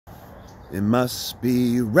It must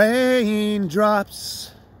be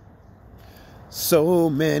raindrops. So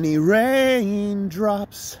many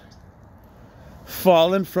raindrops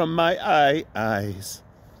falling from my eyes.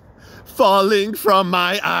 Falling from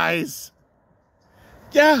my eyes.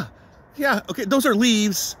 Yeah. Okay, those are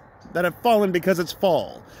leaves that have fallen because it's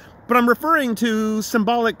fall. But I'm referring to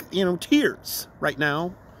symbolic, tears right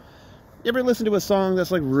now. You ever listen to a song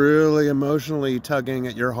that's like really emotionally tugging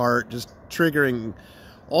at your heart, just triggering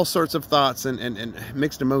all sorts of thoughts and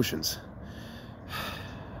mixed emotions?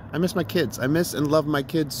 I miss my kids. I miss and love my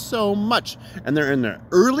kids so much. And they're in their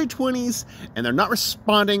early 20s, and they're not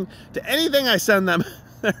responding to anything I send them.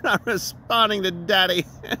 They're not responding to daddy.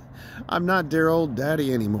 I'm not dear old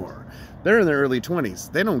daddy anymore. They're in their early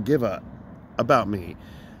 20s. They don't give a about me.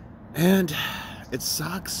 And it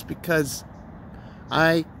sucks because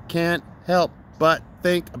I can't help but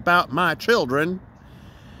think about my children.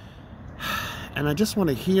 And I just want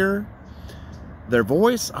to hear their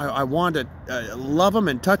voice. I want to love them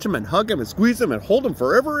and touch them and hug them and squeeze them and hold them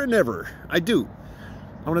forever and ever. I do.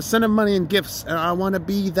 I want to send them money and gifts, and I want to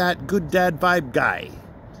be that good dad vibe guy.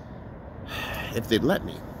 If they'd let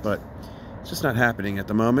me. But it's just not happening at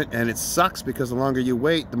the moment, and it sucks because the longer you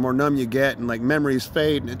wait, the more numb you get, and like memories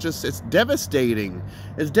fade, and it's devastating.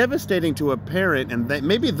 It's devastating to a parent, and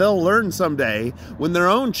maybe they'll learn someday when their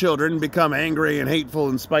own children become angry and hateful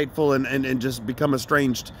and spiteful and just become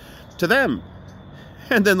estranged to them.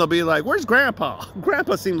 And then they'll be like, where's Grandpa?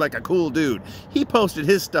 Grandpa seemed like a cool dude. He posted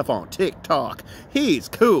his stuff on TikTok. He's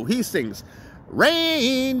cool. He sings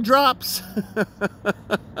raindrops.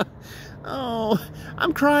 Oh,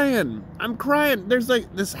 I'm crying. There's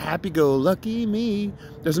like this happy-go-lucky me.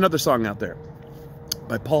 There's another song out there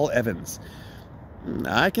by Paul Evans.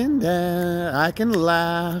 I can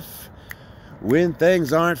laugh when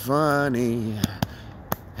things aren't funny.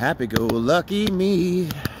 Happy-go-lucky me.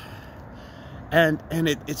 And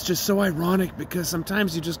it's just so ironic because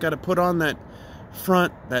sometimes you just got to put on that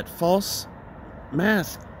front, that false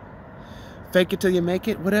mask. Fake it till you make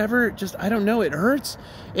it, whatever. Just, I don't know, it hurts.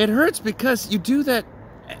 It hurts because you do that.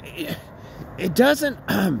 It doesn't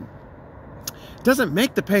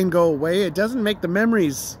make the pain go away. It doesn't make the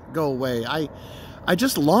memories go away. I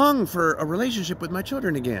just long for a relationship with my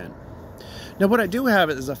children again. Now, what I do have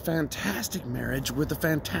is a fantastic marriage with a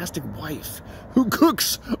fantastic wife who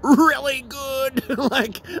cooks really good.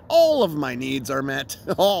 Like, all of my needs are met.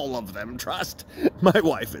 All of them, trust. My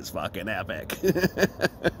wife is fucking epic.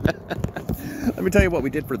 Let me tell you what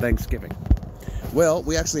we did for Thanksgiving. Well,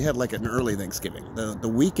 we actually had like an early Thanksgiving. The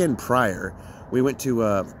weekend prior, we went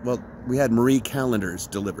to, we had Marie Callender's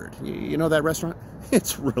delivered. You know that restaurant?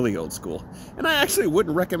 It's really old school. And I actually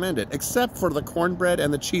wouldn't recommend it, except for the cornbread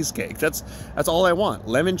and the cheesecake. That's all I want.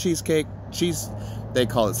 Lemon cheesecake, they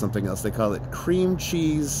call it something else. They call it cream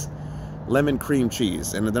cheese, lemon cream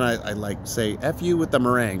cheese. And then I like say, F you with the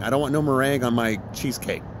meringue. I don't want no meringue on my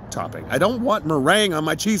cheesecake topping. I don't want meringue on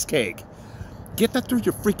my cheesecake. Get that through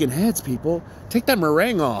your freaking heads, people. Take that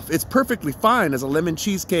meringue off. It's perfectly fine as a lemon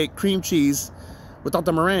cheesecake, cream cheese, without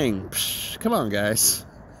the meringue. Psh, come on, guys.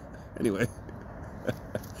 Anyway.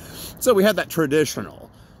 So we had that traditional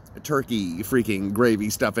turkey, freaking gravy,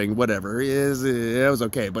 stuffing, whatever. It was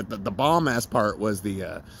okay. But the bomb-ass part was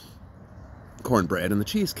the cornbread and the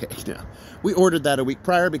cheesecake. Now, we ordered that a week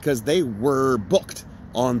prior because they were booked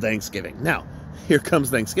on Thanksgiving. Now, here comes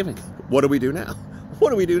Thanksgiving. What do we do now?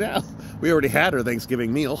 We already had our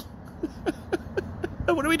Thanksgiving meal.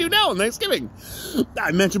 What do we do now on Thanksgiving?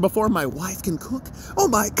 I mentioned before, my wife can cook. Oh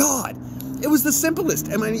my God. It was the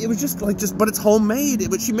simplest. I mean, it was just, but it's homemade.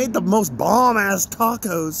 She made the most bomb-ass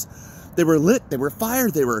tacos. They were lit. They were fire.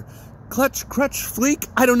 They were crutch, fleek.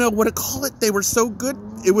 I don't know what to call it. They were so good.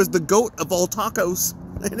 It was the goat of all tacos.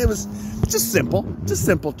 And it was just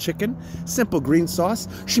simple chicken, simple green sauce.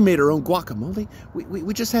 She made her own guacamole.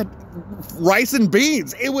 We just had rice and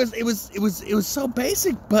beans. It was so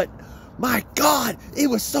basic, but my God, it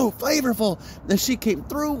was so flavorful. And she came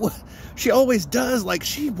through. She always does. Like,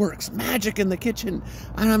 she works magic in the kitchen.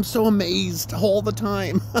 And I'm so amazed all the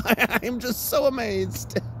time. I am just so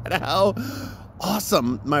amazed at how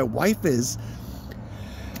awesome my wife is.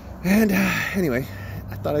 And anyway,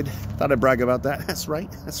 I thought I'd brag about that. That's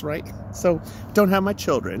right. So, don't have my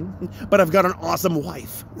children, but I've got an awesome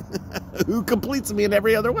wife who completes me in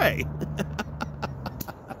every other way.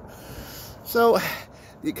 So,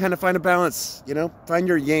 you kind of find a balance, find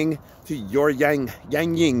your yin to your yang,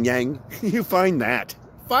 yin, yang. You find that,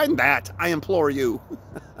 I implore you.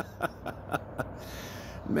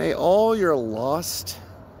 May all your lost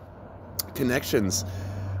connections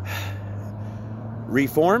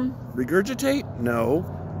reform, regurgitate, no,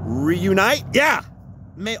 reunite, yeah,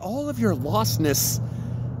 May all of your lostness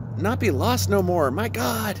not be lost no more. My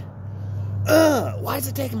God. Why is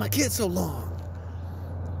it taking my kid so long?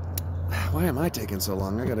 Why am I taking so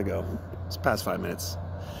long? I gotta go. It's past 5 minutes.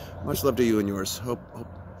 Much love to you and yours. Hope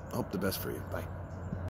the best for you. Bye.